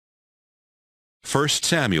1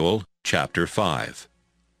 Samuel chapter 5.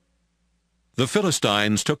 The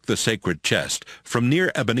Philistines took the sacred chest from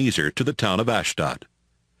near Ebenezer to the town of Ashdod.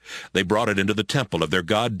 They brought it into the temple of their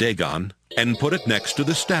god Dagon and put it next to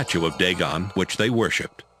the statue of Dagon, which they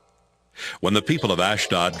worshipped. When the people of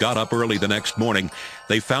Ashdod got up early the next morning,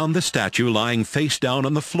 they found the statue lying face down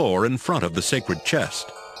on the floor in front of the sacred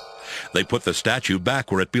chest. They put the statue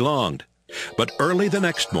back where it belonged. But early the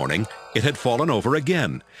next morning, it had fallen over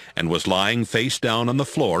again and was lying face down on the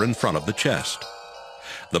floor in front of the chest.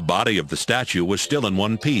 The body of the statue was still in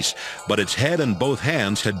one piece, but its head and both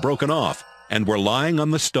hands had broken off and were lying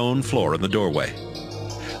on the stone floor in the doorway.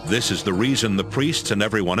 This is the reason the priests and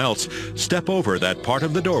everyone else step over that part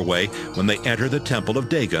of the doorway when they enter the temple of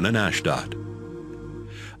Dagon in Ashdod.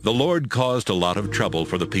 The Lord caused a lot of trouble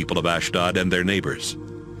for the people of Ashdod and their neighbors.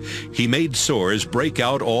 He made sores break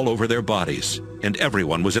out all over their bodies, and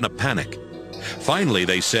everyone was in a panic. Finally,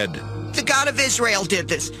 they said, "The God of Israel did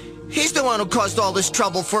this. He's the one who caused all this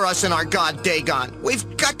trouble for us and our god Dagon.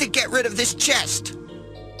 We've got to get rid of this chest."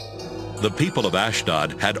 The people of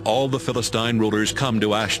Ashdod had all the Philistine rulers come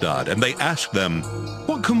to Ashdod, and they asked them,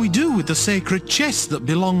 "What can we do with the sacred chest that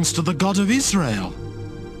belongs to the God of Israel?"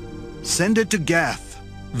 "Send it to Gath,"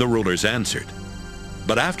 the rulers answered.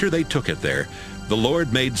 But after they took it there, the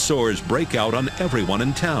Lord made sores break out on everyone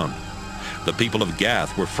in town. The people of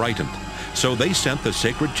Gath were frightened, so they sent the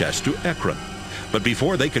sacred chest to Ekron. But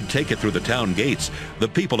before they could take it through the town gates, the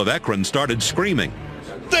people of Ekron started screaming,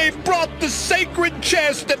 "They've brought the sacred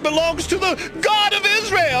chest that belongs to the God of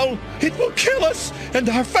Israel! It will kill us and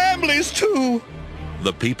our families too!"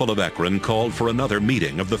 The people of Ekron called for another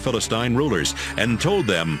meeting of the Philistine rulers and told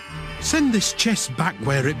them, "Send this chest back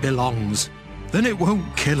where it belongs. Then it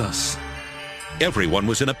won't kill us." Everyone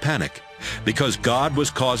was in a panic because God was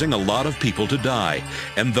causing a lot of people to die,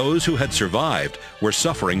 and those who had survived were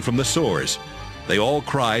suffering from the sores. They all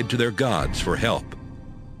cried to their gods for help.